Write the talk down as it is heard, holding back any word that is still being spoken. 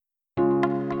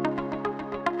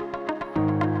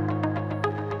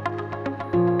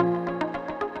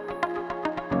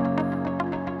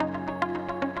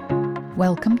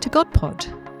Welcome to GodPod.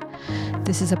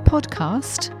 This is a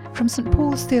podcast from St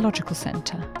Paul's Theological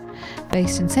Centre,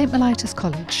 based in St Mellitus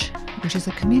College, which is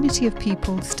a community of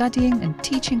people studying and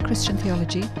teaching Christian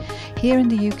theology here in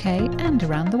the UK and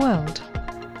around the world.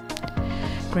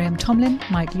 Graham Tomlin,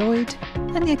 Mike Lloyd,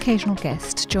 and the occasional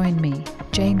guest join me,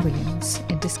 Jane Williams,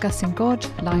 in discussing God,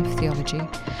 life, theology,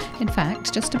 in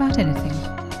fact, just about anything.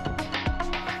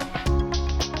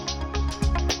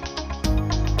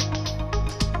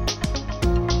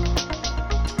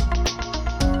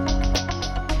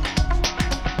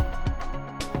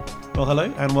 Well,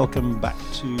 hello and welcome back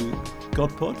to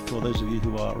GodPod for those of you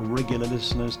who are regular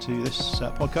listeners to this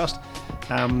podcast.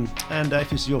 And if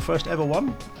this is your first ever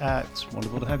one, it's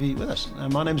wonderful to have you with us.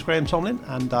 My name is Graham Tomlin,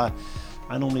 and I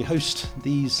normally host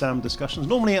these discussions.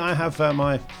 Normally I have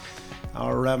our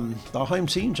home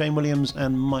team, Jane Williams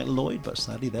and Mike Lloyd, but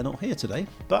sadly they're not here today.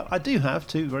 But I do have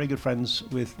two very good friends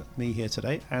with me here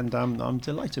today, and I'm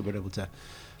delighted we're able to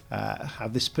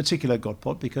have this particular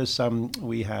GodPod because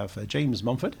we have James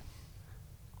Mumford.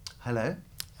 Hello.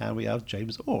 And we have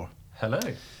James Orr. Hello.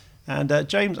 And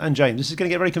James and James. This is going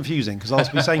to get very confusing because I'll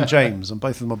be saying James and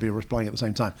both of them will be replying at the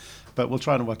same time. But we'll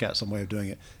try and work out some way of doing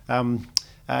it.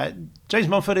 James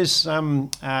Mumford is someone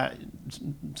I've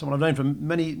known for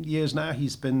many years now.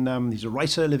 He's a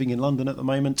writer living in London at the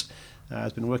moment.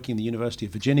 Has been working in the University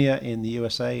of Virginia in the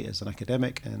USA as an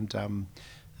academic and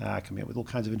coming up with all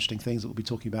kinds of interesting things that we'll be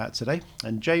talking about today.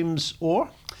 And James Orr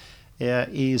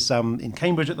is in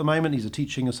Cambridge at the moment. He's a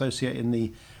teaching associate in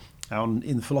the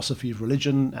philosophy of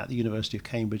religion at the University of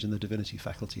Cambridge in the divinity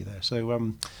faculty there.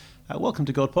 So welcome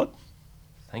to GodPod.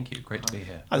 Thank you. Great to be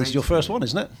here. This is your first one,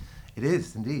 isn't it? It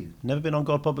is, indeed. Never been on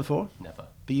GodPod before? Never.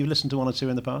 But you've listened to one or two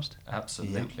in the past?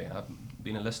 Absolutely. Yeah. I've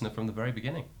been a listener from the very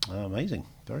beginning. Oh, amazing.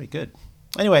 Very good.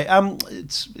 Anyway,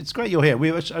 it's great you're here.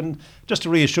 And just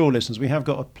to reassure listeners, we have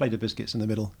got a plate of biscuits in the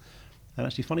middle. And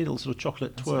actually funny little sort of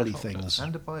chocolate twirly things.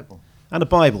 And a Bible. And a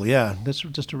Bible, yeah. That's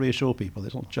just to reassure people.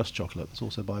 It's not just chocolate, it's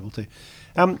also Bible too.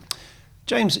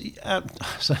 James,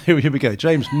 so here we go.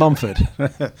 James Mumford.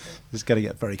 This is going to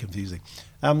get very confusing.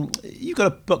 You've got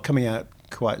a book coming out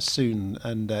quite soon,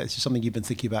 and it's something you've been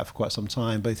thinking about for quite some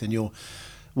time, both in your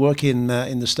work in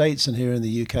the States and here in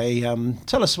the UK.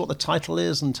 Tell us what the title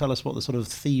is and tell us what the sort of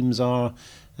themes are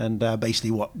and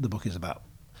basically what the book is about.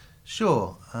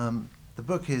 Sure.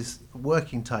 The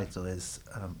working title is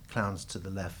Clowns to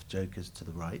the Left, Jokers to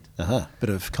the Right. Bit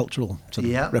of cultural sort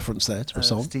of reference there to a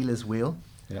song. Steelers Wheel.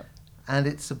 Yeah. And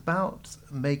it's about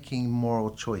making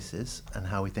moral choices and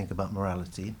how we think about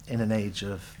morality in an age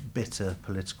of bitter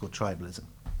political tribalism.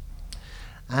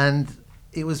 And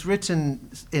it was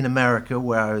written in America,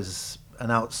 where I was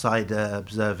an outsider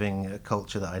observing a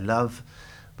culture that I love,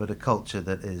 but a culture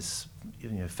that is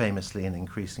famously and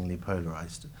increasingly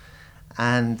polarized.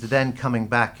 And then coming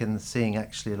back and seeing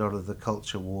actually a lot of the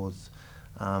culture wars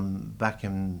back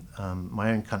in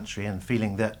my own country and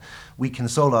feeling that we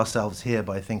console ourselves here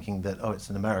by thinking that, it's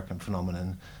an American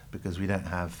phenomenon because we don't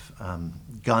have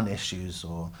gun issues,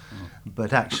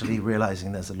 but actually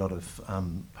realizing there's a lot of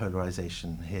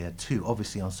polarization here too,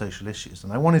 obviously on social issues.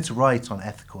 And I wanted to write on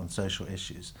ethical and social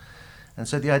issues. And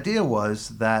so the idea was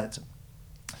that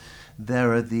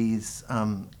there are these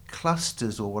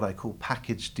clusters, or what I call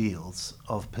package deals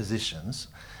of positions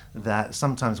that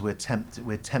sometimes we're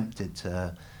tempted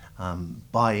to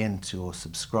buy into or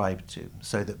subscribe to,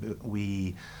 so that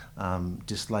we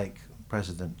dislike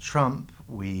President Trump.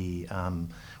 We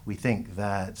think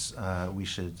that we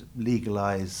should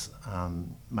legalize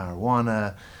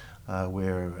marijuana.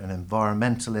 We're an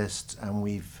environmentalist, and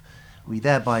we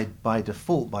thereby, by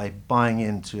default, by buying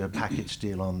into a package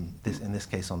deal in this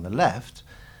case on the left,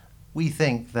 we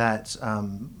think that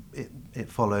it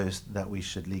follows that we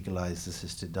should legalize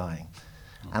assisted dying.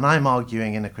 And I'm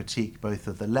arguing in a critique both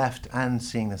of the left and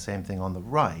seeing the same thing on the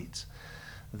right,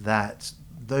 that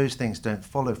those things don't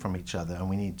follow from each other, and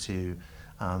we need to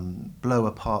blow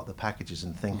apart the packages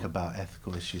and think about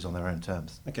ethical issues on their own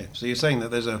terms. Okay, so you're saying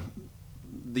that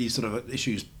these sort of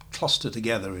issues cluster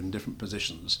together in different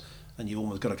positions, and you've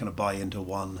almost got to kind of buy into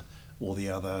one or the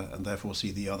other, and therefore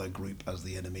see the other group as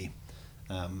the enemy.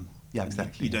 Yeah,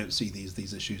 exactly. You don't see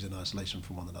these issues in isolation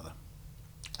from one another.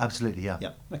 Absolutely, yeah.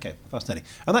 Yeah, okay, fascinating.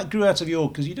 And that grew out of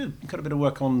because you did quite a bit of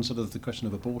work on sort of the question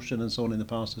of abortion and so on in the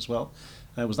past as well.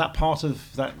 Was that part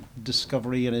of that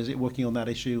discovery, and is it working on that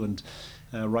issue and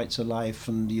right to life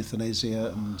and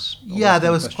euthanasia and yeah,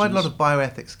 there was quite a lot of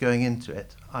bioethics going into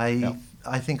it.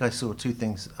 I think I saw two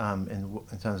things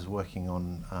in terms of working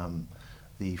on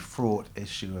the fraught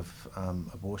issue of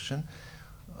abortion.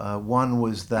 One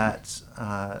was that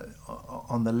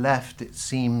on the left it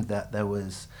seemed that there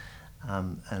was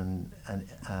and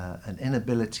an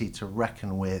inability to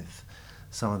reckon with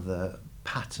some of the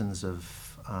patterns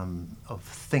of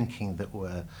thinking that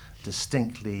were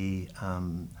distinctly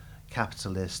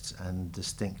capitalist and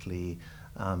distinctly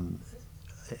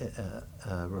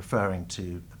referring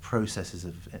to the processes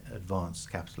of advanced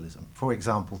capitalism. For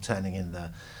example, turning in the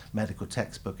medical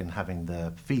textbook and having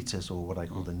the fetus, or what I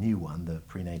call the new one, the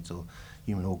prenatal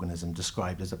human organism,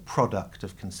 described as a product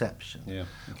of conception. Yeah,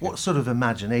 okay. What sort of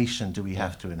imagination do we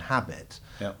have to inhabit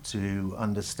Yeah. to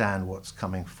understand what's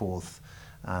coming forth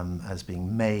as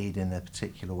being made in a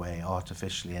particular way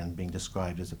artificially and being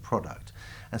described as a product?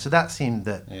 And so that seemed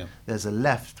that there's a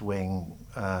left-wing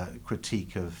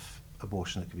critique of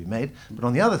abortion that could be made, but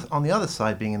on the other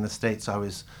side, being in the States, I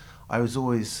was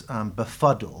always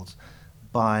befuddled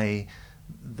by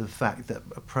the fact that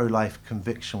a pro-life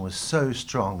conviction was so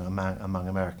strong among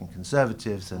American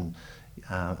conservatives, and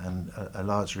a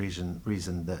large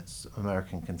reason that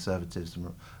American conservatives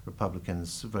and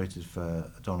Republicans voted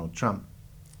for Donald Trump.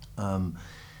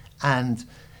 And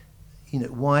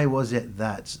why was it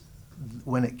that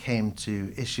when it came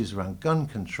to issues around gun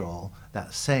control,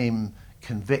 that same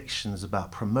convictions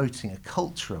about promoting a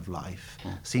culture of life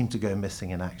seemed to go missing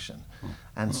in action?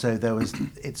 And so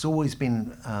it's always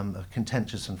been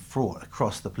contentious and fraught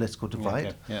across the political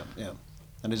divide. Yeah.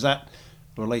 And is that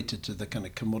related to the kind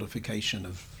of commodification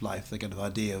of life, the kind of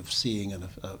idea of seeing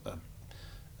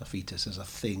a fetus as a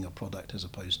thing, a product, as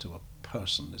opposed to a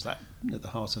person? Is that at the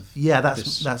heart of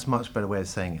that's a much better way of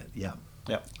saying it. Yeah.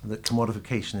 That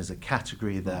commodification is a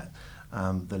category that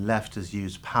the left has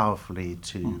used powerfully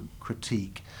to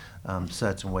critique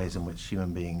certain ways in which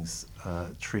human beings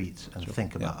treat and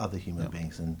think about other human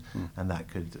beings, and that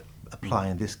could apply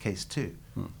in this case too.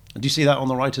 And do you see that on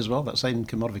the right as well, that same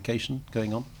commodification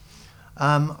going on?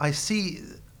 I see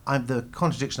the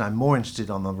contradiction I'm more interested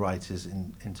on the right is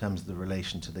in terms of the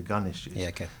relation to the gun issues.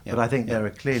 But I think there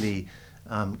are clearly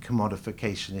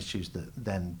commodification issues that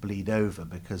then bleed over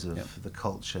because of the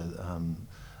culture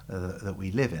that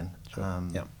we live in.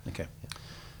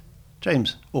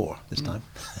 James Orr this time.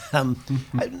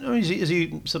 As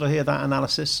you sort of hear that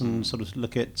analysis and sort of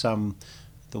look at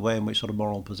the way in which sort of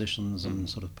moral positions and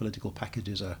sort of political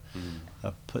packages are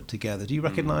put together, do you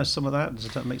recognise some of that?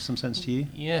 Does that make some sense to you?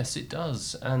 Yes, it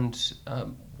does. And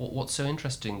what's so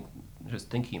interesting, just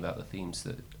thinking about the themes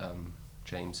that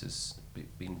James has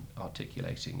been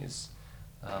articulating, is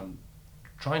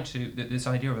this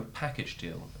idea of a package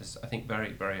deal is, I think,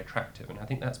 very, very attractive, and I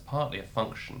think that's partly a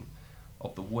function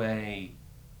of the way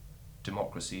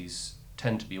democracies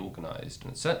tend to be organised,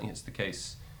 and certainly it's the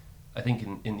case, I think,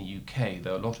 in the UK,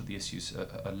 though a lot of the issues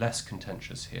are less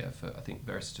contentious here for, I think,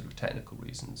 various sort of technical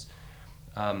reasons,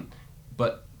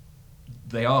 but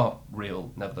they are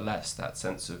real, nevertheless, that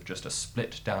sense of just a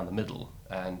split down the middle,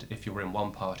 and if you're in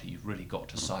one party, you've really got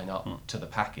to sign up to the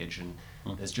package, and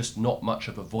there's just not much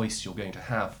of a voice you're going to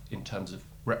have in terms of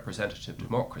representative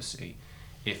democracy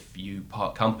if you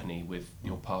part company with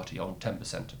your party on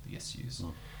 10% of the issues.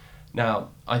 Now,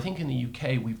 I think in the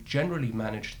UK we've generally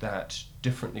managed that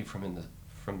differently from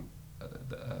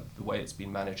the way it's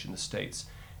been managed in the States,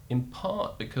 in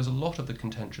part because a lot of the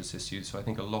contentious issues, so I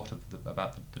think a lot of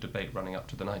about the debate running up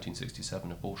to the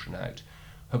 1967 Abortion Act,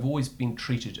 have always been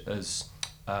treated as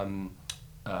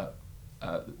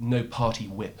no party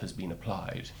whip has been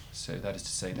applied. So that is to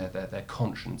say they're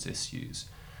conscience issues.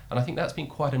 And I think that's been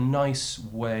quite a nice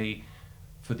way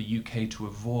for the UK to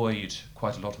avoid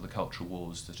quite a lot of the cultural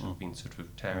wars that have been sort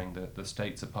of tearing the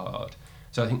states apart.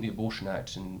 So I think the Abortion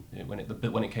Act, when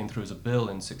it came through as a bill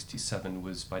in '67,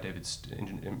 was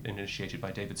initiated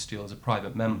by David Steele as a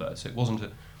private member. So it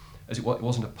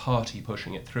wasn't a party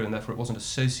pushing it through, and therefore it wasn't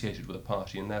associated with a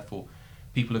party, and therefore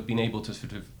people have been able to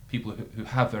people who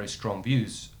have very strong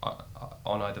views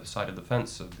on either side of the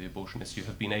fence of the abortion issue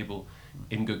have been able,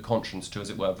 in good conscience, to, as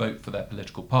it were, vote for their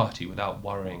political party without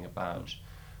worrying about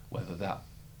whether that,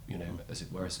 as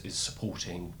it were, is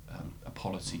supporting a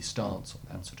policy stance on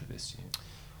that sort of issue.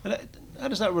 And how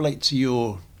does that relate to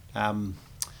your coming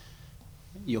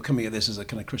at this as a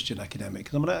kind of Christian academic?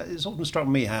 'Cause it's often struck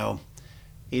me how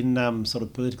in sort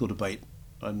of political debate,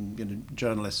 and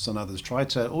journalists and others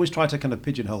always try to kind of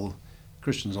pigeonhole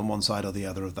Christians on one side or the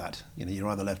other of that. You're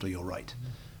either left or you're right.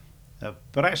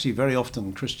 But actually, very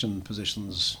often Christian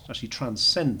positions actually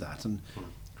transcend that, and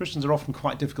Christians are often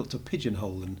quite difficult to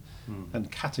pigeonhole and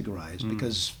categorise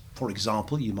because, for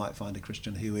example, you might find a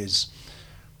Christian who is,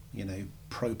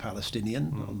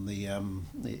 pro-Palestinian on the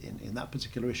in that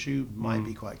particular issue, might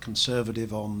be quite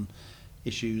conservative on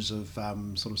issues of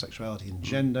sort of sexuality and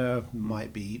gender,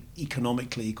 might be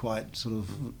economically quite sort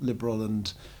of liberal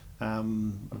and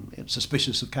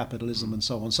suspicious of capitalism and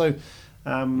so on. So,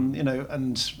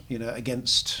 against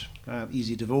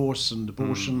easy divorce and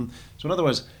abortion. So in other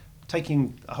words,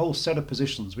 taking a whole set of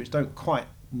positions which don't quite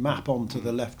map onto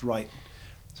the left-right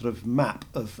sort of map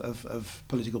of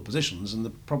political positions, and the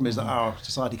problem is that our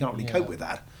society can't really cope with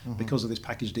that because of this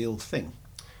package deal thing.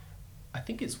 I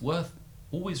think it's worth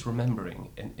always remembering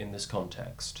in this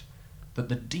context that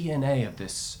the DNA of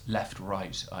this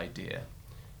left-right idea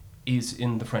is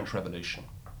in the French Revolution.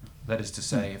 That is to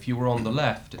say, if you were on the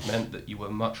left, it meant that you were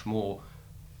much more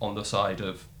on the side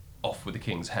of off with the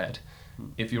king's head.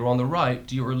 If you were on the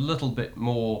right, you were a little bit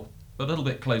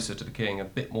closer to the king, a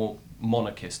bit more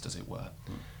monarchist, as it were.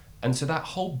 And so that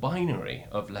whole binary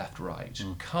of left-right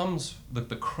comes,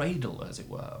 the cradle, as it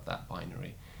were, of that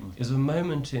binary is a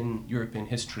moment in European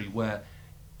history where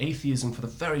atheism for the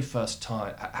very first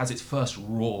time has its first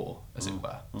roar, as it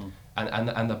were,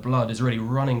 and the blood is really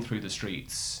running through the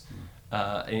streets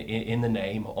in the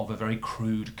name of a very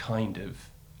crude kind of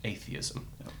atheism.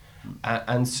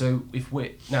 And so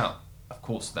now, of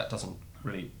course, that doesn't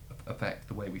really affect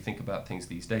the way we think about things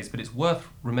these days, but it's worth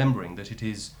remembering that it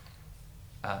is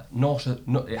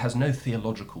it has no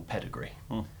theological pedigree,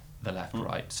 the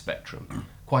left-right spectrum.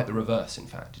 Quite the reverse, in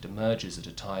fact. It emerges at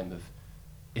a time of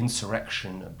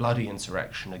insurrection, a bloody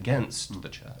insurrection against the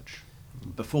church.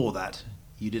 Before that,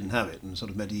 you didn't have it in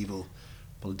sort of medieval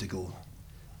political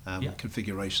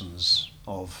configurations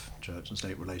of church and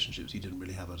state relationships. You didn't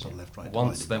really have a sort of left-right.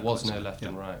 Once there was no left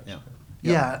and right.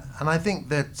 Yeah, and I think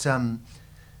that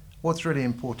what's really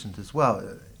important as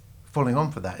well, following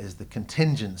on from that, is the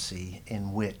contingency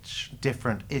in which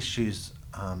different issues,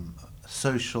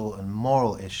 social and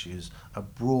moral issues, are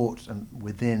brought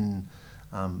within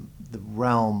the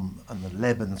realm and the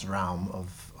Lebensraum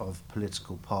of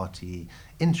political party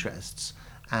interests,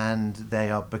 and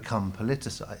they are become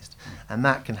politicized. And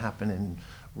that can happen in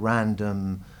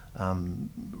random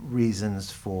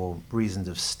reasons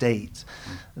of state,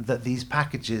 that these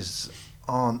packages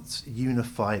aren't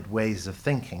unified ways of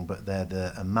thinking, but they're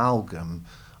the amalgam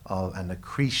of and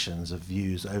accretions of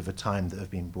views over time that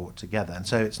have been brought together. And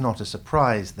so it's not a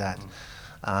surprise that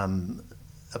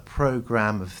a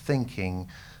program of thinking,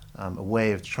 a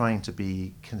way of trying to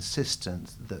be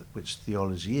consistent, which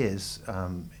theology is,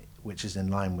 which is in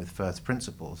line with first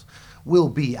principles, will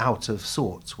be out of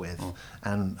sorts with,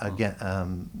 and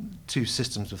again, two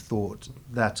systems of thought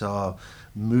that are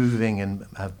moving and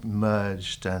have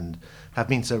merged and have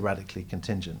been so radically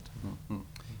contingent.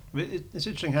 It's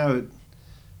interesting how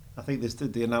I think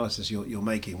the analysis you're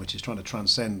making, which is trying to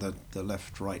transcend the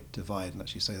left-right divide and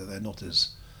actually say that they're not as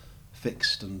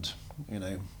fixed and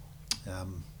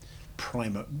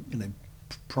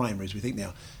primary as we think they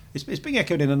are. It's being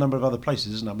echoed in a number of other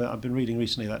places, isn't it? I've been reading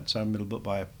recently that middle book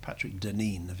by Patrick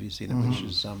Deneen. Have you seen it? Which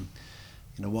is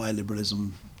why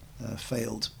liberalism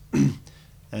failed, and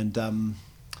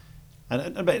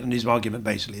his argument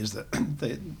basically is that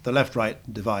the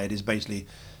left-right divide is basically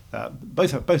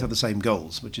both have the same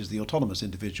goals, which is the autonomous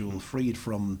individual freed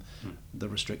from the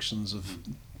restrictions of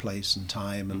place and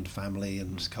time and family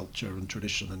and culture and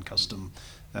tradition and custom,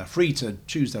 free to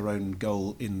choose their own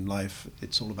goal in life.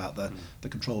 It's all about the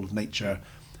control of nature.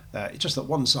 It's just that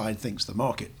one side thinks the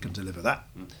market can deliver that,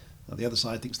 and the other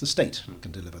side thinks the state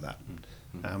can deliver that.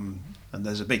 And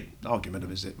there's a big argument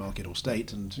of is it market or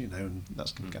state, and and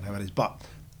that's kind of how it is. But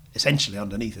essentially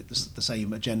underneath it, the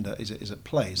same agenda is at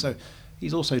play. So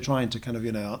he's also trying to kind of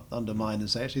undermine and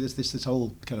say actually this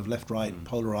whole kind of left-right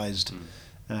polarized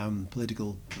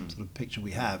political sort of picture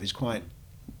we have is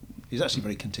actually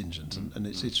very contingent, and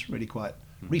it's really quite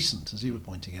recent, as you were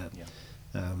pointing out.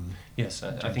 Yes,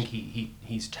 I think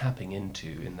he's tapping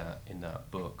into in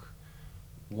that book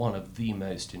one of the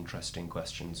most interesting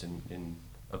questions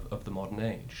of the modern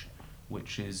age,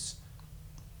 which is,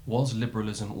 was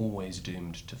liberalism always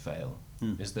doomed to fail?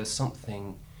 Is there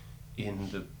something in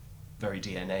the very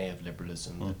DNA of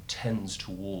liberalism that tends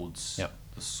towards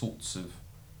the sorts of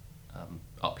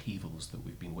upheavals that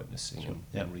we've been witnessing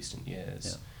in recent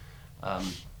years?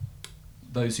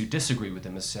 Those who disagree with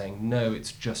him are saying, no,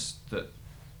 it's just that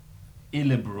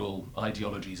illiberal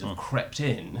ideologies have crept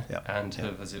in and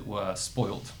have, as it were,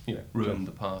 spoilt, ruined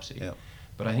the party.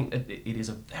 But I think that it is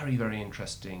a very, very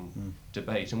interesting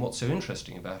debate. And what's so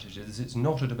interesting about it is it's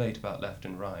not a debate about left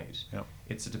and right.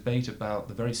 It's a debate about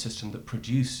the very system that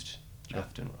produced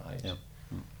left and right.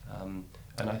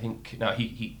 And I think now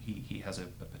he has a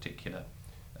particular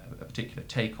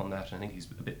take on that, and I think he's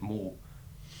a bit more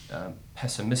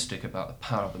pessimistic about the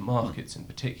power of the markets in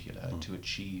particular to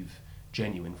achieve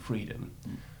genuine freedom.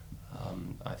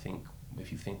 I think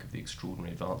if you think of the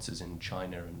extraordinary advances in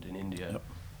China and in India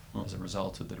as a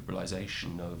result of the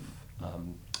liberalisation of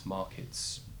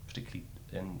markets, particularly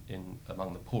in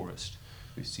among the poorest.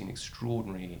 We've seen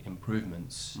extraordinary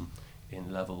improvements in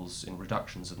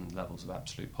reductions in levels of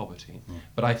absolute poverty.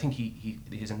 But I think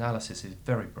his analysis is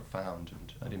very profound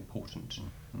and important,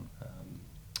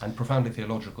 and profoundly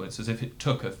theological. It's as if it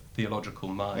took a theological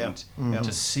mind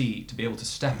to be able to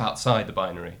step outside the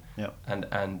binary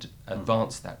and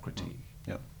advance that critique.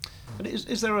 Yeah. But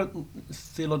is there a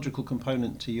theological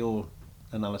component to your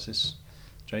analysis,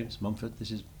 James Mumford?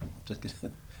 This is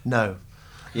No.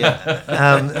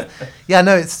 Yeah.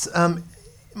 No, it's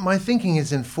my thinking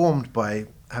is informed by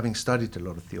having studied a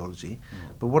lot of theology,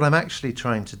 but what I'm actually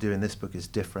trying to do in this book is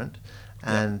different,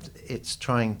 and it's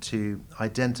trying to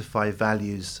identify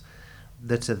values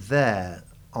that are there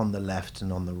on the left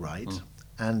and on the right,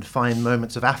 and find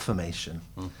moments of affirmation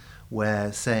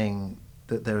where saying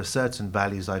that there are certain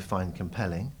values I find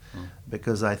compelling,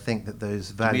 because I think that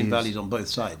those values... You mean values on both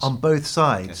sides? On both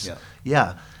sides, okay,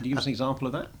 yeah. Can you give us an example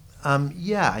of that?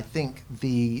 I think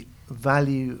the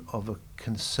value of a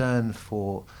concern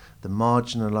for the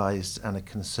marginalised and a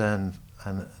concern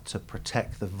to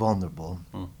protect the vulnerable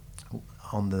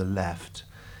on the left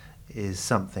is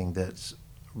something that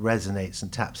resonates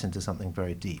and taps into something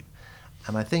very deep.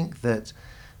 And I think that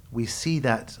we see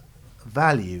that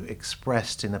value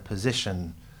expressed in a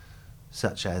position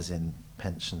such as in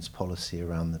pensions policy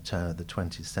around the turn of the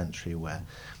 20th century, where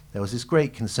there was this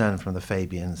great concern from the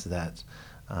Fabians that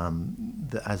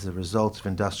as a result of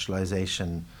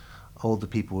industrialization, older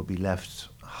people would be left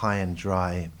high and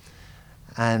dry,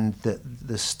 and that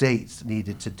the state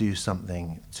needed to do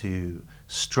something to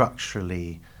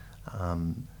structurally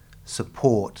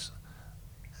support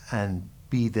and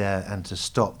be there and to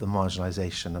stop the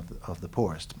marginalization of the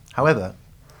poorest. However,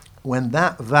 when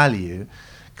that value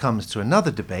comes to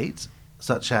another debate,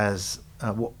 such as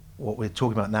what we're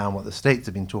talking about now and what the states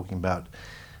have been talking about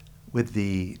with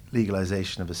the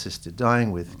legalization of assisted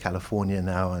dying, with California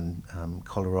now and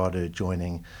Colorado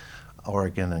joining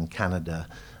Oregon and Canada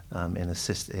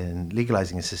in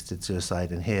legalizing assisted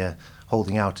suicide, and here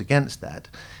holding out against that.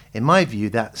 In my view,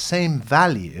 that same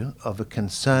value of a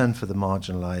concern for the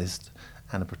marginalized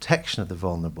and a protection of the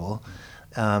vulnerable,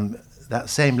 that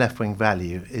same left-wing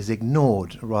value is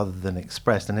ignored rather than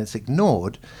expressed. And it's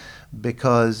ignored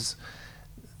because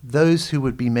those who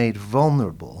would be made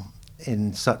vulnerable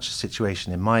in such a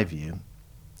situation, in my view,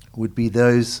 would be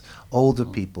those older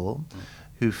people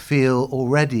who feel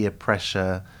already a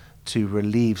pressure to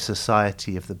relieve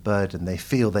society of the burden they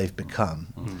feel they've become.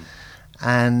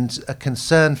 And a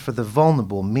concern for the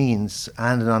vulnerable means,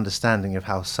 and an understanding of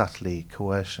how subtly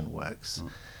coercion works,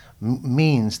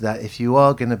 means that if you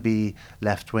are going to be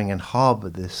left-wing and harbour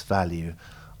this value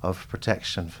of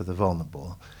protection for the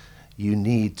vulnerable, you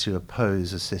need to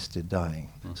oppose assisted dying.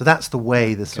 So that's the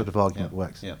way this sort of argument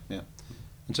works. Yeah.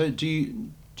 And so do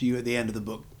you at the end of the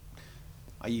book,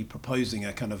 are you proposing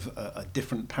a kind of a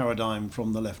different paradigm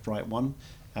from the left-right one?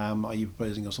 Are you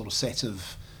proposing a sort of set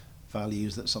of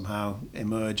values that somehow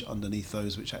emerge underneath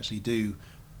those which actually do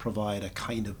provide a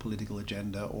kind of political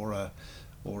agenda, or a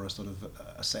sort of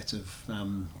a set of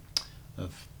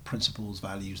principles,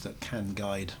 values that can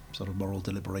guide sort of moral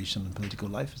deliberation and political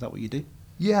life? Is that what you do?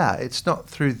 Yeah, it's not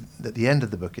through at the end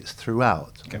of the book, it's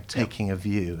throughout, taking a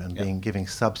view and giving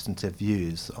substantive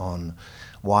views on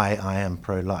why I am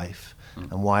pro-life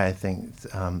and why I think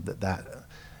that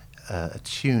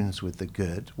attunes with the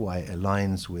good, why it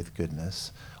aligns with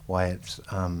goodness, why it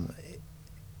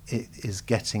is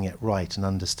getting it right and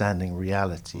understanding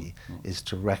reality is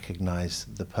to recognize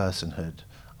the personhood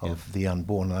of the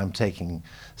unborn. And I'm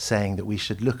saying that we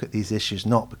should look at these issues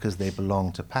not because they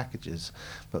belong to packages,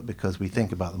 but because we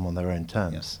think about them on their own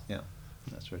terms. Yeah,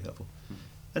 that's really helpful.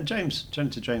 And James, turn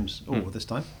to James this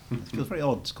time. It feels very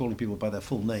odd calling people by their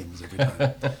full names every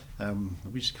time.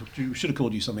 We should have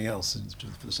called you something else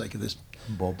for the sake of this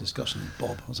discussion.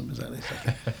 Bob or something like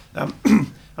that.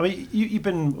 I mean, you've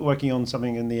been working on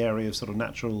something in the area of sort of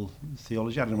natural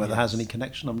theology. I don't know whether it has any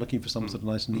connection. I'm looking for some sort of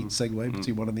nice, neat segue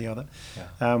between one and the other.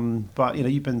 But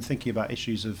you've been thinking about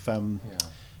issues of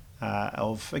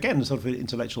again, sort of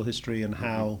intellectual history and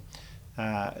how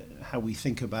we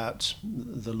think about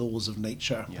the laws of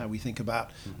nature, how we think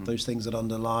about those things that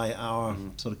underlie our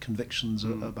sort of convictions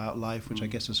about life, which I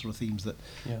guess are sort of themes that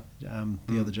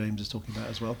the other James is talking about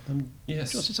as well. Yes. Do you want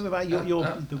to say something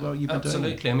about the work you've been doing?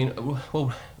 Absolutely. I mean,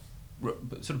 well,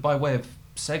 sort of by way of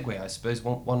segue, I suppose,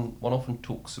 one often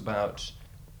talks about,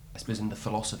 I suppose, in the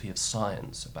philosophy of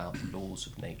science, about the laws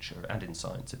of nature, and in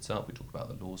science itself we talk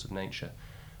about the laws of nature.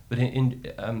 But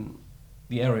in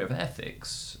the area of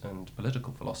ethics and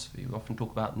political philosophy, we often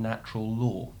talk about natural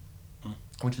law.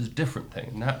 which is a different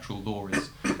thing. Natural law is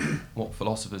what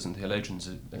philosophers and theologians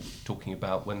are talking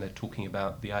about when they're talking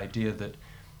about the idea that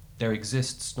there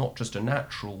exists not just a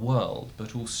natural world,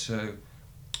 but also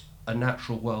a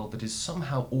natural world that is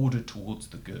somehow ordered towards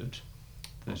the good,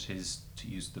 that is, to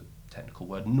use the technical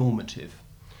word, normative.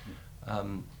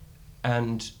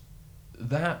 And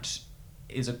that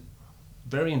is a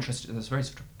very interesting, that's a very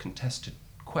sort of contested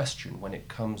question when it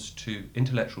comes to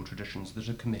intellectual traditions that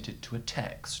are committed to a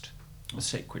text, a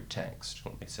sacred text,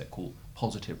 what they call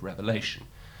positive revelation.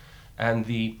 And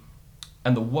the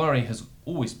worry has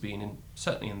always been,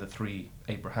 certainly in the three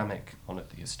Abrahamic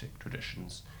monotheistic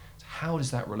traditions, how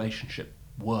does that relationship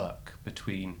work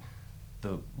between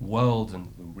the world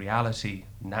and the reality,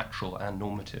 natural and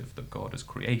normative, that God has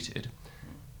created,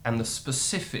 and the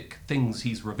specific things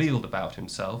he's revealed about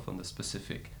himself and the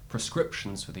specific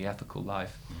prescriptions for the ethical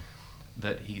life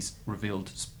that he's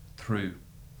revealed through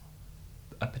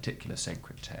a particular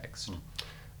sacred text.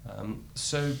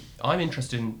 So I'm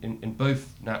interested in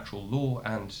both natural law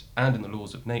and in the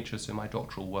laws of nature, so my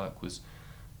doctoral work was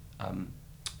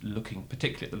looking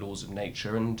particularly at the laws of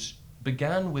nature, and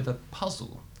began with a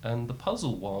puzzle. And the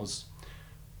puzzle was,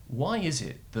 why is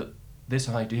it that this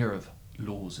idea of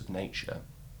laws of nature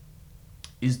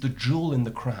is the jewel in the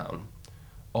crown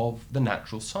of the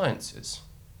natural sciences?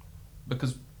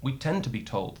 Because we tend to be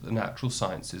told that the natural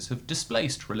sciences have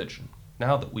displaced religion.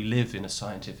 Now that we live in a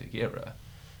scientific era,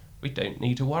 we don't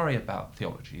need to worry about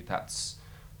theology. That's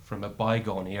from a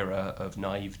bygone era of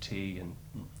naivete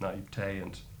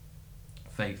and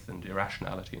faith and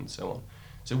irrationality and so on.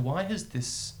 So why has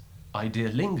this idea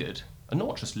lingered? And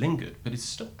not just lingered, but it's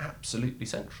still absolutely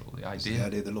central. The idea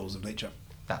of the laws of nature.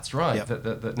 That's right,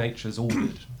 Yep. that nature's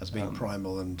ordered. As being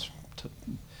primal and...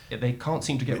 they can't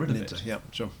seem to get rid of it. Yeah,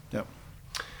 sure, yeah.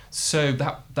 So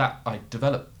that I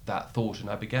developed that thought, and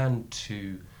I began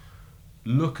to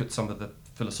look at some of the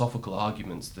philosophical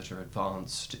arguments that are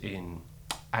advanced in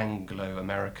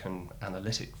Anglo-American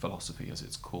analytic philosophy, as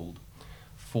it's called,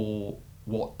 for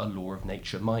what a law of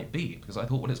nature might be. Because I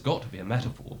thought, well, it's got to be a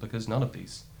metaphor, because none of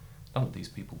these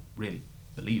people really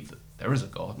believe that there is a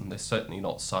God, and they're certainly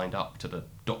not signed up to the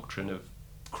doctrine of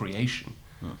creation.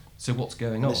 So what's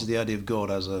going on? This is the idea of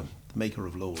God as a maker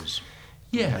of laws.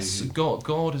 Yes,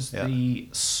 God is the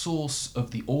source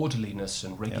of the orderliness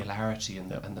and regularity and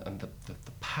the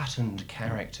patterned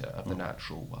character of the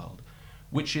natural world,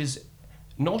 which is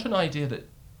not an idea that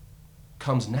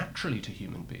comes naturally to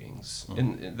human beings.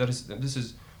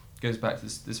 This goes back to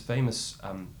this famous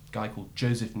guy called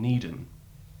Joseph Needham,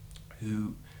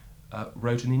 who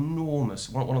wrote an enormous,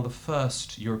 one of the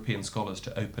first European scholars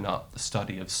to open up the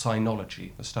study of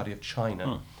sinology, the study of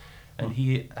China. And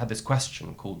he had this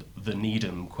question called the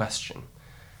Needham question.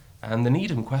 And the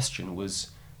Needham question was,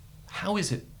 how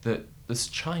is it that this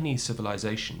Chinese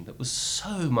civilization that was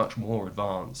so much more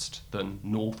advanced than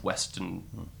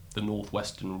the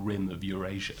northwestern rim of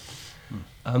Eurasia,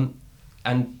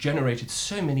 and generated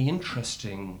so many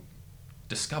interesting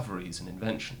discoveries and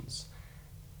inventions,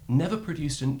 never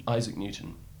produced an Isaac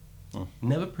Newton,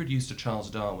 never produced a Charles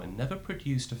Darwin, never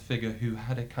produced a figure who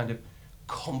had a kind of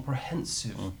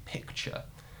comprehensive picture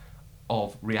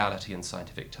of reality in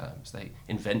scientific terms. They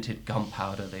invented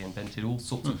gunpowder, they invented all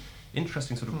sorts of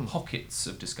interesting sort of pockets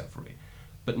of discovery,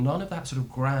 but none of that sort of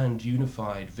grand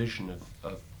unified vision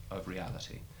of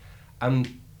reality.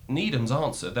 And Needham's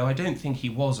answer, though I don't think he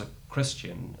was a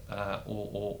Christian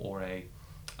or a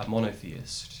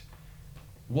monotheist,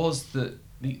 was that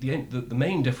the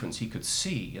main difference he could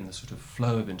see in the sort of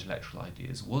flow of intellectual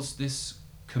ideas was this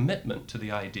commitment to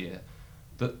the idea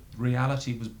that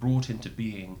reality was brought into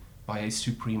being by a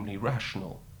supremely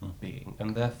rational being,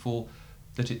 and therefore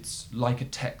that it's like a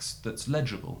text that's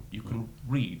legible. You can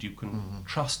read, you can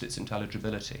trust its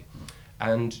intelligibility,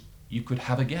 and you could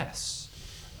have a guess,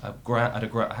 have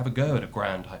a go at a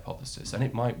grand hypothesis, and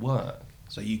it might work.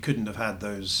 So you couldn't have had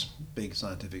those big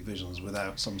scientific visions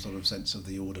without some sort of sense of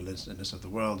the orderliness of the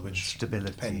world, which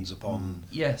stability depends upon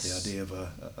the idea of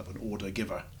an order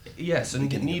giver. Yes,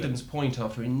 and Needham's point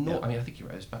after I think he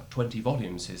wrote about 20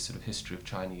 volumes, his sort of history of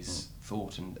Chinese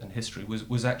thought and history,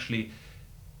 was actually,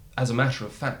 as a matter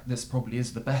of fact, this probably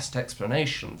is the best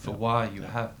explanation for why you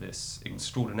have this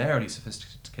extraordinarily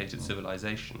sophisticated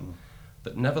civilization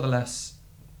that nevertheless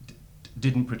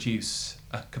didn't produce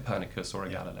a Copernicus or a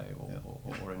Galileo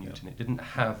or a Newton. It didn't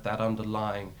have that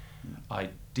underlying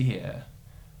idea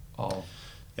of...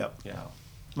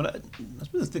 Well, I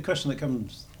suppose the question that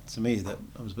comes to me that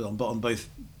I was on both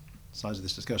sides of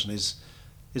this discussion is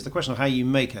the question of how you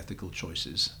make ethical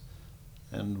choices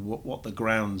and what the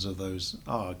grounds of those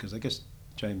are. Because I guess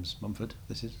James Mumford,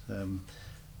 this is,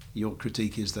 your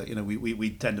critique is that we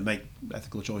tend to make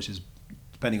ethical choices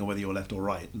depending on whether you're left or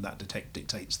right, and that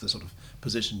dictates the sort of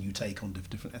position you take on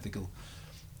different ethical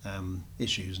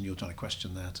issues, and you're trying to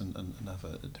question that and have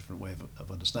a different way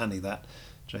of understanding that,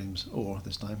 James, or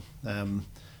this time.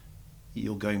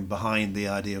 You're going behind the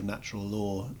idea of natural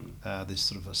law, this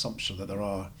sort of assumption that there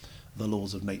are the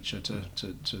laws of nature to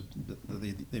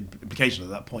the implication of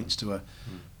that points to a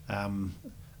kind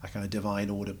of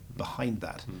divine order behind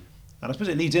that. And I suppose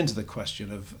it leads into the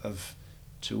question of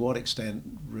to what extent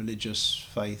religious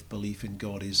faith, belief in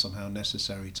God is somehow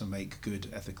necessary to make good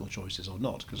ethical choices or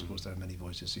not, because of course there are many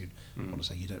voices who want to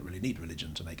say you don't really need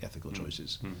religion to make ethical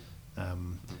choices.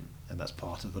 And that's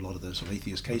part of a lot of the sort of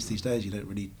atheist case these days. You don't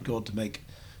really need God to make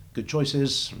good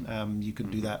choices. You can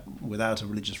do that without a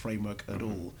religious framework at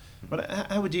all. But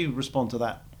how would you respond to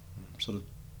that sort of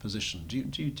position? Do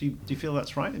you feel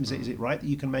that's right? Is it right that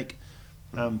you can make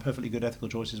perfectly good ethical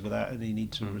choices without any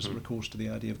need to recourse to the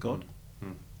idea of God?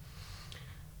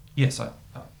 Yes, I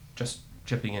just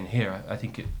chipping in here, I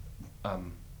think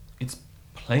it's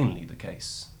plainly the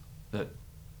case that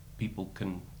people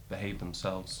can behave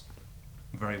themselves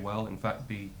very well, in fact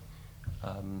be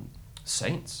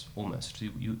saints almost.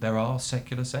 There are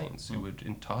secular saints who would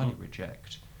entirely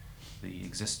reject the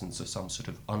existence of some sort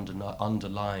of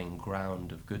underlying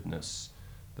ground of goodness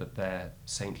that their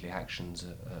saintly actions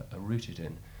are rooted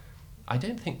in. I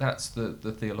don't think that's the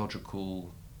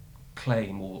theological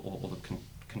claim or the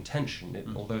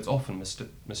contention, although it's often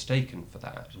mistaken for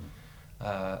that.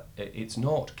 It's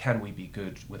not can we be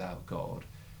good without God,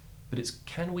 but it's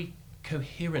can we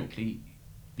coherently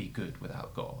be good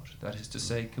without God? That is to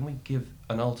say, can we give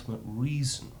an ultimate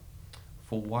reason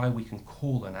for why we can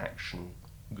call an action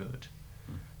good?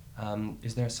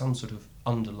 Is there some sort of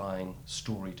underlying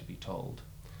story to be told?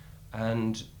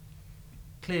 And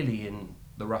clearly in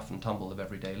the rough and tumble of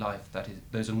everyday life,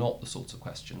 those are not the sorts of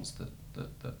questions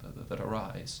that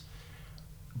arise.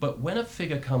 But when a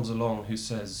figure comes along who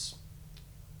says,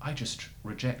 I just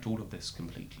reject all of this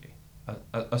completely,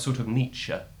 a sort of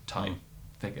Nietzsche type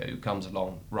figure who comes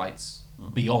along, writes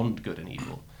beyond good and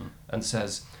evil, and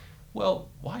says, well,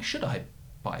 why should I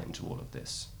buy into all of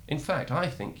this? In fact, I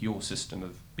think your system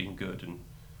of being good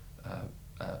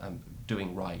and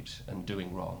doing right and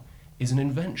doing wrong is an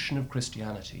invention of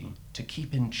Christianity to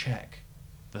keep in check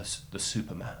the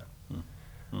Superman.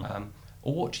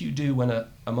 Or what do you do when a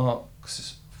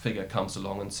Marxist figure comes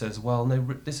along and says, well, no,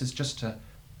 this is just a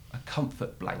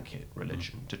comfort blanket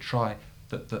religion to try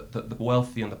that the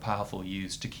wealthy and the powerful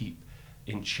use to keep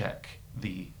in check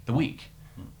the weak.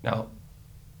 Now,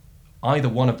 either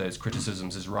one of those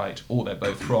criticisms is right or they're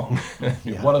both wrong.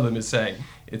 One of them is saying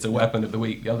it's a weapon of the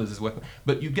weak, the other is a weapon.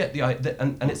 But you get the idea,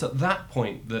 and it's at that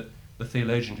point that the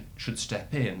theologian should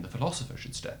step in, the philosopher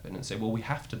should step in and say, well, we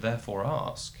have to therefore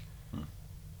ask,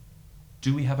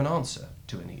 do we have an answer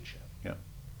to a Nietzsche?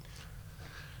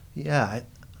 Yeah,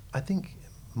 I think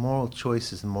moral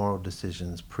choices and moral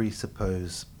decisions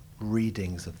presuppose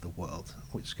readings of the world,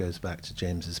 which goes back to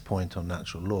James's point on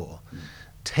natural law,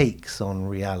 takes on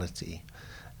reality,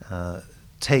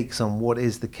 takes on what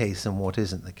is the case and what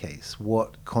isn't the case,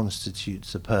 what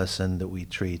constitutes a person that we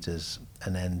treat as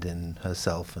an end in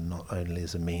herself and not only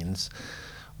as a means,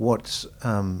 what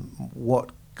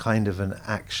kind of an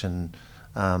action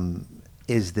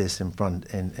is this in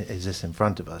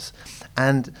front of us.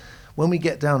 And when we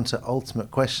get down to ultimate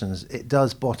questions, it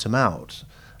does bottom out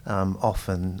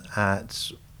often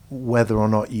at whether or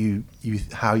not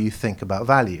how you think about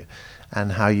value,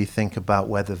 and how you think about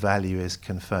whether value is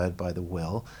conferred by the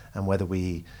will, and whether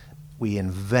we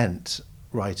invent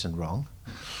right and wrong,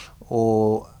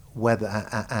 or whether,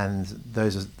 and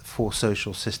those are 4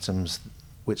 social systems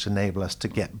which enable us to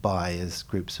get by as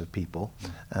groups of people,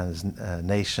 as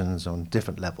nations on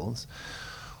different levels,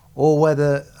 or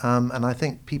whether, and I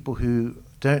think people who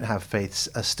don't have faiths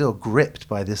are still gripped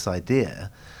by this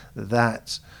idea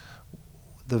that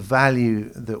the value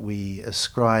that we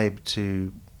ascribe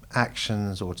to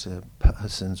actions or to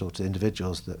persons or to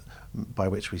individuals by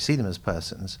which we see them as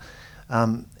persons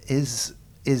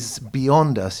is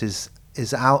beyond us,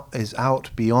 is out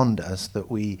beyond us, that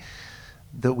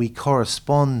we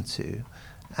correspond to,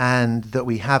 and that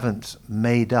we haven't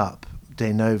made up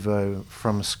de novo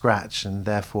from scratch and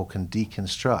therefore can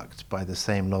deconstruct by the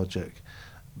same logic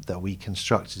that we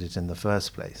constructed it in the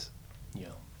first place.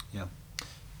 Yeah.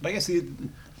 But I guess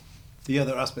the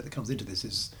other aspect that comes into this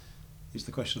is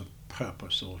the question of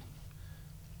purpose, or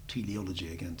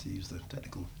teleology, again, to use the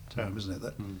technical term, isn't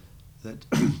it? That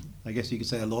I guess you could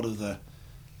say a lot of the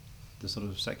the sort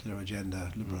of secular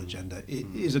agenda, liberal agenda,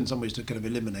 is in some ways to kind of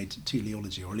eliminate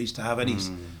teleology, or at least to have any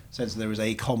sense that there is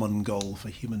a common goal for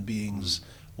human beings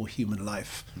or human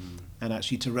life, and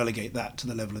actually to relegate that to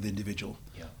the level of the individual.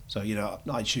 Yeah. So,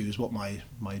 I choose what my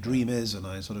dream is, and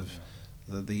I sort of,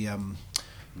 the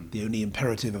only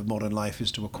imperative of modern life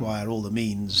is to acquire all the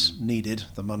means needed,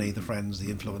 the money, the friends,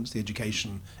 the influence, the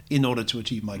education, in order to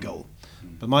achieve my goal.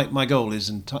 But my goal is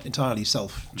entirely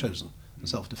self-chosen,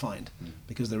 self-defined,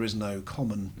 because there is no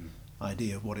common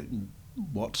idea of what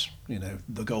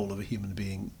the goal of a human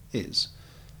being is.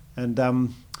 And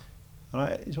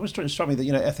it's always struck me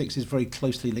that ethics is very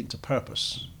closely linked to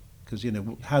purpose, because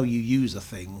how you use a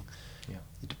thing,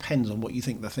 it depends on what you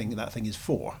think that thing is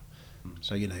for.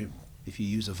 So if you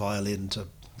use a violin to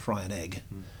fry an egg,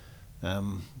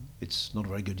 it's not a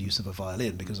very good use of a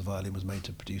violin, because a violin was made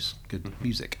to produce good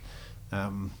music.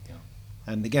 And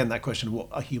again, that question of what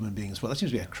a human being is for, that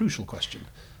seems to be a crucial question,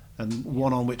 and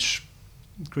one on which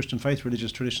Christian faith,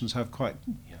 religious traditions have quite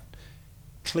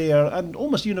clear and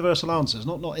almost universal answers,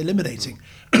 not eliminating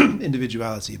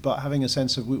individuality, but having a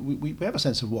sense of, we have a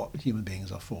sense of what human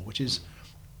beings are for, which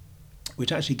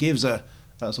actually gives a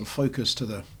sort of focus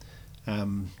to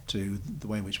the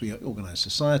way in which we organise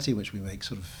society, in which we make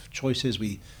sort of choices.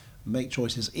 We make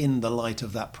choices in the light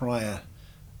of that prior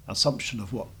assumption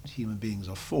of what human beings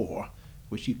are for,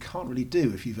 which you can't really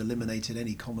do if you've eliminated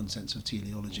any common sense of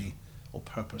teleology or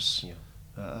purpose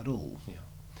at all. Yeah.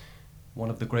 One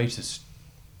of the greatest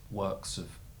works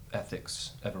of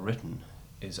ethics ever written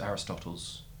is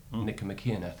Aristotle's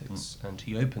Nicomachean Ethics, and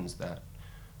he opens that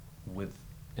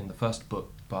in the first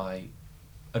book by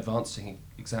advancing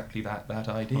exactly that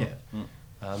idea.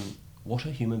 What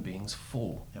are human beings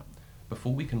for? Yep.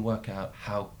 Before we can work out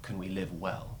how can we live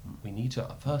well, we need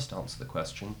to first answer the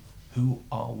question, who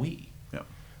are we? Yep.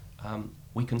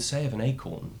 We can say of an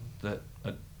acorn that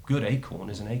a good acorn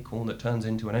is an acorn that turns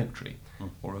into an oak tree,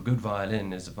 or a good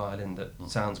violin is a violin that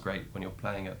sounds great when you're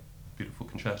playing a beautiful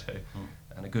concerto,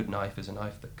 and a good knife is a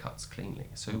knife that cuts cleanly.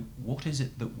 So what is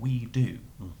it that we do?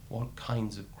 What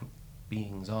kinds of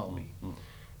beings are we?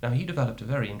 Now, he developed a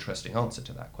very interesting answer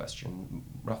to that question,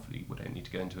 roughly, we don't need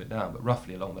to go into it now, but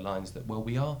roughly along the lines that,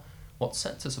 what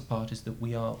sets us apart is that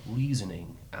we are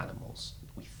reasoning animals.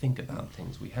 We think about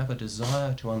things. We have a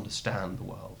desire to understand the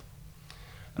world,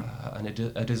 and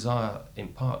a desire, in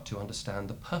part, to understand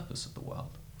the purpose of the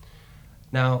world.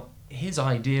 Now, his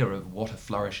idea of what a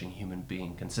flourishing human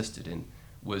being consisted in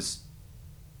was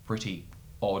pretty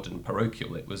odd and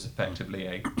parochial. It was effectively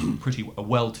a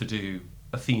well-to-do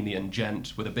Athenian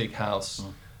gent with a big house,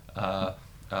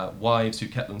 wives who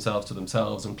kept themselves to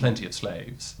themselves, and plenty of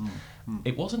slaves.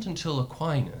 It wasn't until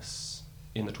Aquinas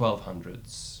in the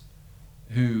 1200s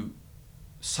who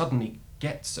suddenly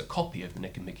gets a copy of the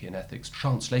Nicomachean Ethics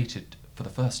translated for the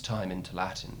first time into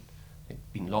Latin.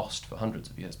 It'd been lost for hundreds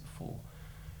of years before,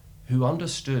 who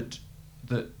understood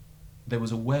that there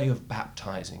was a way of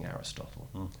baptizing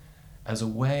Aristotle as a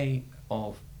way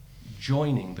of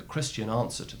joining the Christian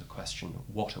answer to the question,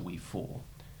 what are we for,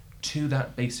 to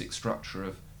that basic structure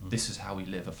of this is how we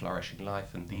live a flourishing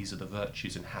life, and these are the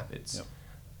virtues and habits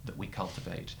that we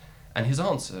cultivate. And his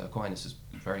answer, Aquinas, is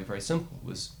very, very simple,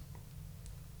 was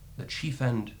the chief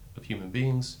end of human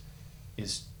beings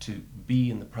is to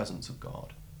be in the presence of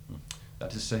God.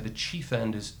 That is to say, the chief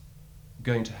end is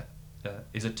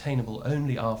is attainable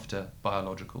only after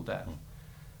biological death.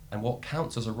 And what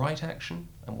counts as a right action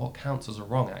and what counts as a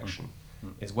wrong action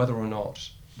is whether or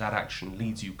not that action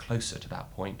leads you closer to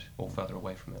that point or further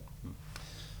away from it.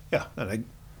 Yeah, and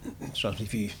it strikes me,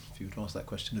 if you were to ask that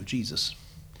question of Jesus,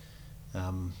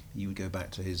 you would go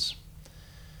back to his,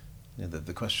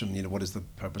 the question, what is the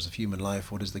purpose of human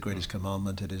life? What is the greatest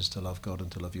commandment? It is to love God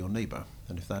and to love your neighbour.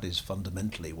 And if that is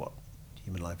fundamentally what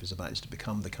human life is about, is to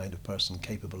become the kind of person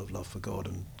capable of love for God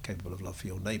and capable of love for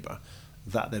your neighbour,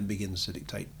 that then begins to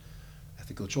dictate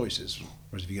ethical choices.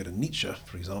 Whereas if you go to Nietzsche,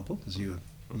 for example, as you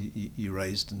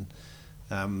raised, and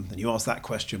you ask that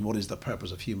question, what is the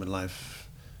purpose of human life?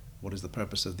 What is the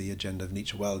purpose of the agenda of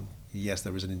Nietzsche? Well, yes,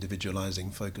 there is an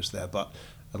individualizing focus there, but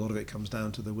a lot of it comes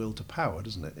down to the will to power,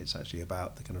 doesn't it? It's actually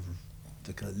about the kind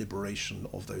of liberation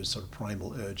of those sort of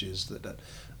primal urges that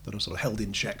are sort of held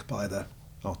in check by the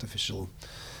artificial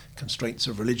constraints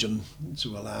of religion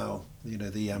to allow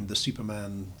the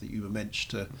Superman that you were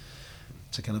mentioned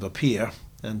to kind of appear,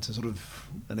 and to sort of,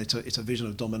 and it's a vision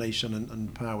of domination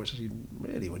and power which you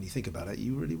really, when you think about it,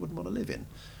 you really wouldn't want to live in.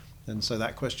 And so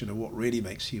that question of what really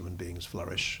makes human beings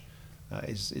flourish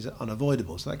is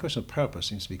unavoidable. So that question of purpose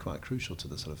seems to be quite crucial to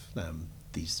the sort of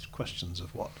these questions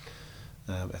of what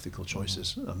ethical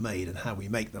choices are made and how we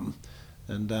make them.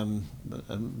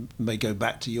 and may go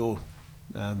back to your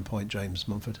point, James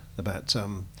Mumford, about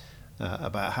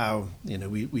how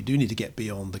we do need to get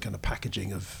beyond the kind of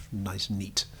packaging of nice,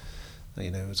 neat,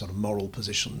 sort of moral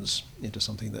positions into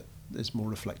something that is more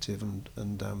reflective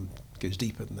and goes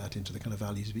deeper than that into the kind of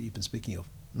values that you've been speaking of.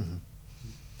 Mm-hmm.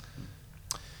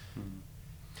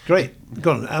 Great.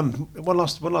 Go on. One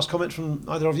last comment from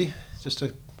either of you, just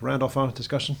to round off our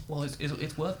discussion. Well,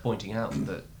 it's worth pointing out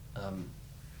that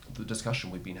the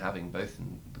discussion we've been having, both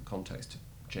in the context of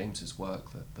James's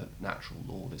work, that natural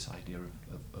law, this idea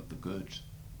of the good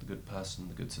person,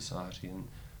 the good society, and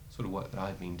sort of work that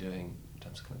I've been doing in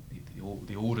terms of kind of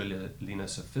the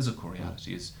orderliness of physical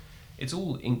reality, it's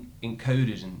all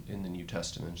encoded in the New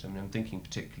Testament. I mean, I'm thinking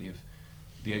particularly of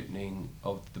the opening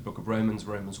of the book of Romans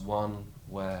 1,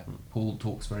 where Paul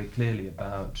talks very clearly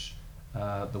about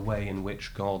the way in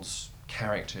which God's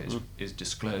character is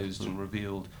disclosed and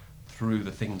revealed through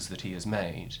the things that he has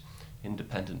made,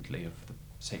 independently of the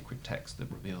sacred text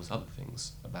that reveals other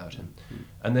things about him.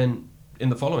 And then in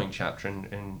the following chapter,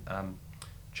 in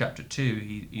chapter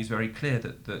 2, he's very clear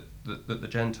that the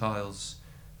Gentiles,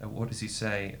 what does he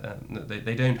say?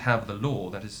 They don't have the law,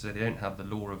 that is to say, they don't have the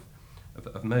law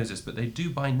of Moses, but they do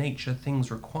by nature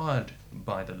things required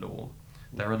by the law.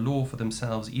 They're a law for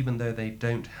themselves, even though they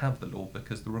don't have the law,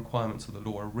 because the requirements of the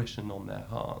law are written on their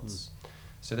hearts.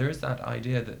 So there is that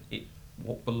idea that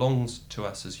what belongs to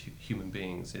us as human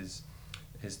beings is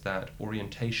that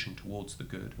orientation towards the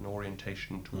good, and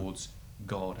orientation towards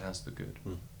God as the good.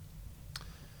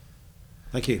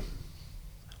 Thank you.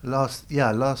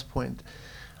 Last point.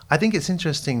 I think it's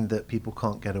interesting that people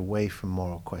can't get away from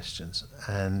moral questions,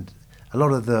 and a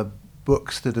lot of the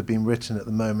books that have been written at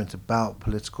the moment about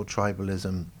political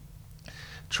tribalism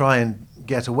try and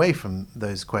get away from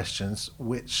those questions,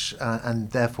 which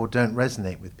and therefore don't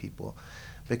resonate with people,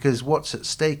 because what's at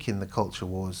stake in the culture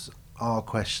wars are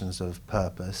questions of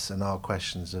purpose, and are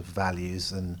questions of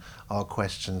values, and are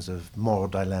questions of moral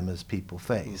dilemmas people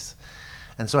face.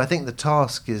 And so I think the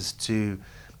task is to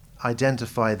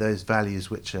identify those values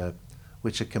which are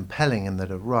compelling and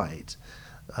that are right,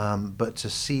 but to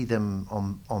see them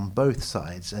on both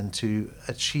sides, and to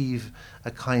achieve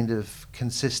a kind of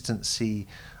consistency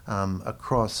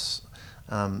across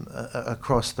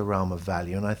the realm of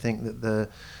value. And I think that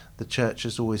the church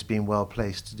has always been well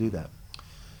placed to do that.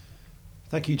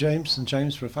 Thank you, James and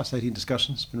James, for a fascinating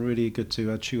discussion. It's been really good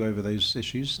to chew over those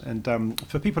issues. And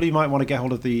for people who might want to get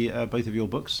hold of the both of your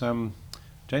books,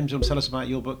 James, you want to tell us about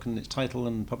your book and its title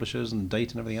and publishers and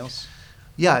date and everything else?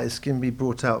 Yeah, it's going to be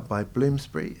brought out by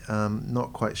Bloomsbury.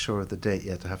 Not quite sure of the date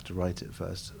yet. I have to write it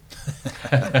first.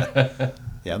 Yeah,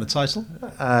 and the title?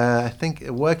 I think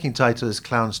a working title is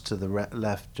Clowns to the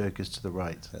Left, Jokers to the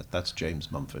Right. That's James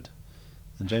Mumford.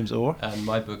 And James Orr? And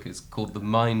my book is called The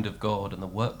Mind of God and the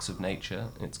Works of Nature.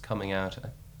 It's coming out, I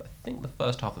think, the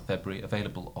first half of February,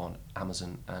 available on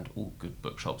Amazon and all good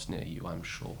bookshops near you, I'm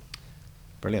sure.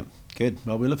 Brilliant. Good.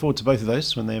 Well, we look forward to both of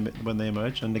those when they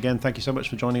emerge. And again, thank you so much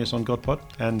for joining us on GodPod.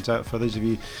 And for those of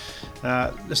you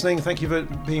listening, thank you for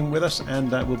being with us.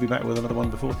 And we'll be back with another one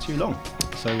before too long.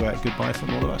 So goodbye from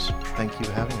all of us. Thank you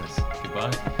for having us.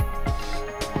 Goodbye.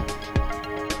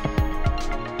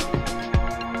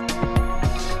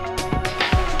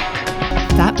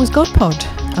 That was GodPod,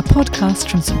 a podcast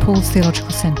from St Paul's Theological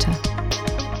Centre.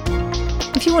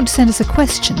 If you want to send us a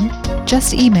question,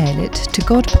 just email it to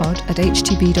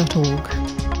godpod@htb.org.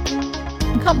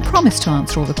 We can't promise to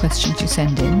answer all the questions you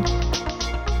send in,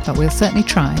 but we'll certainly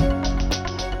try.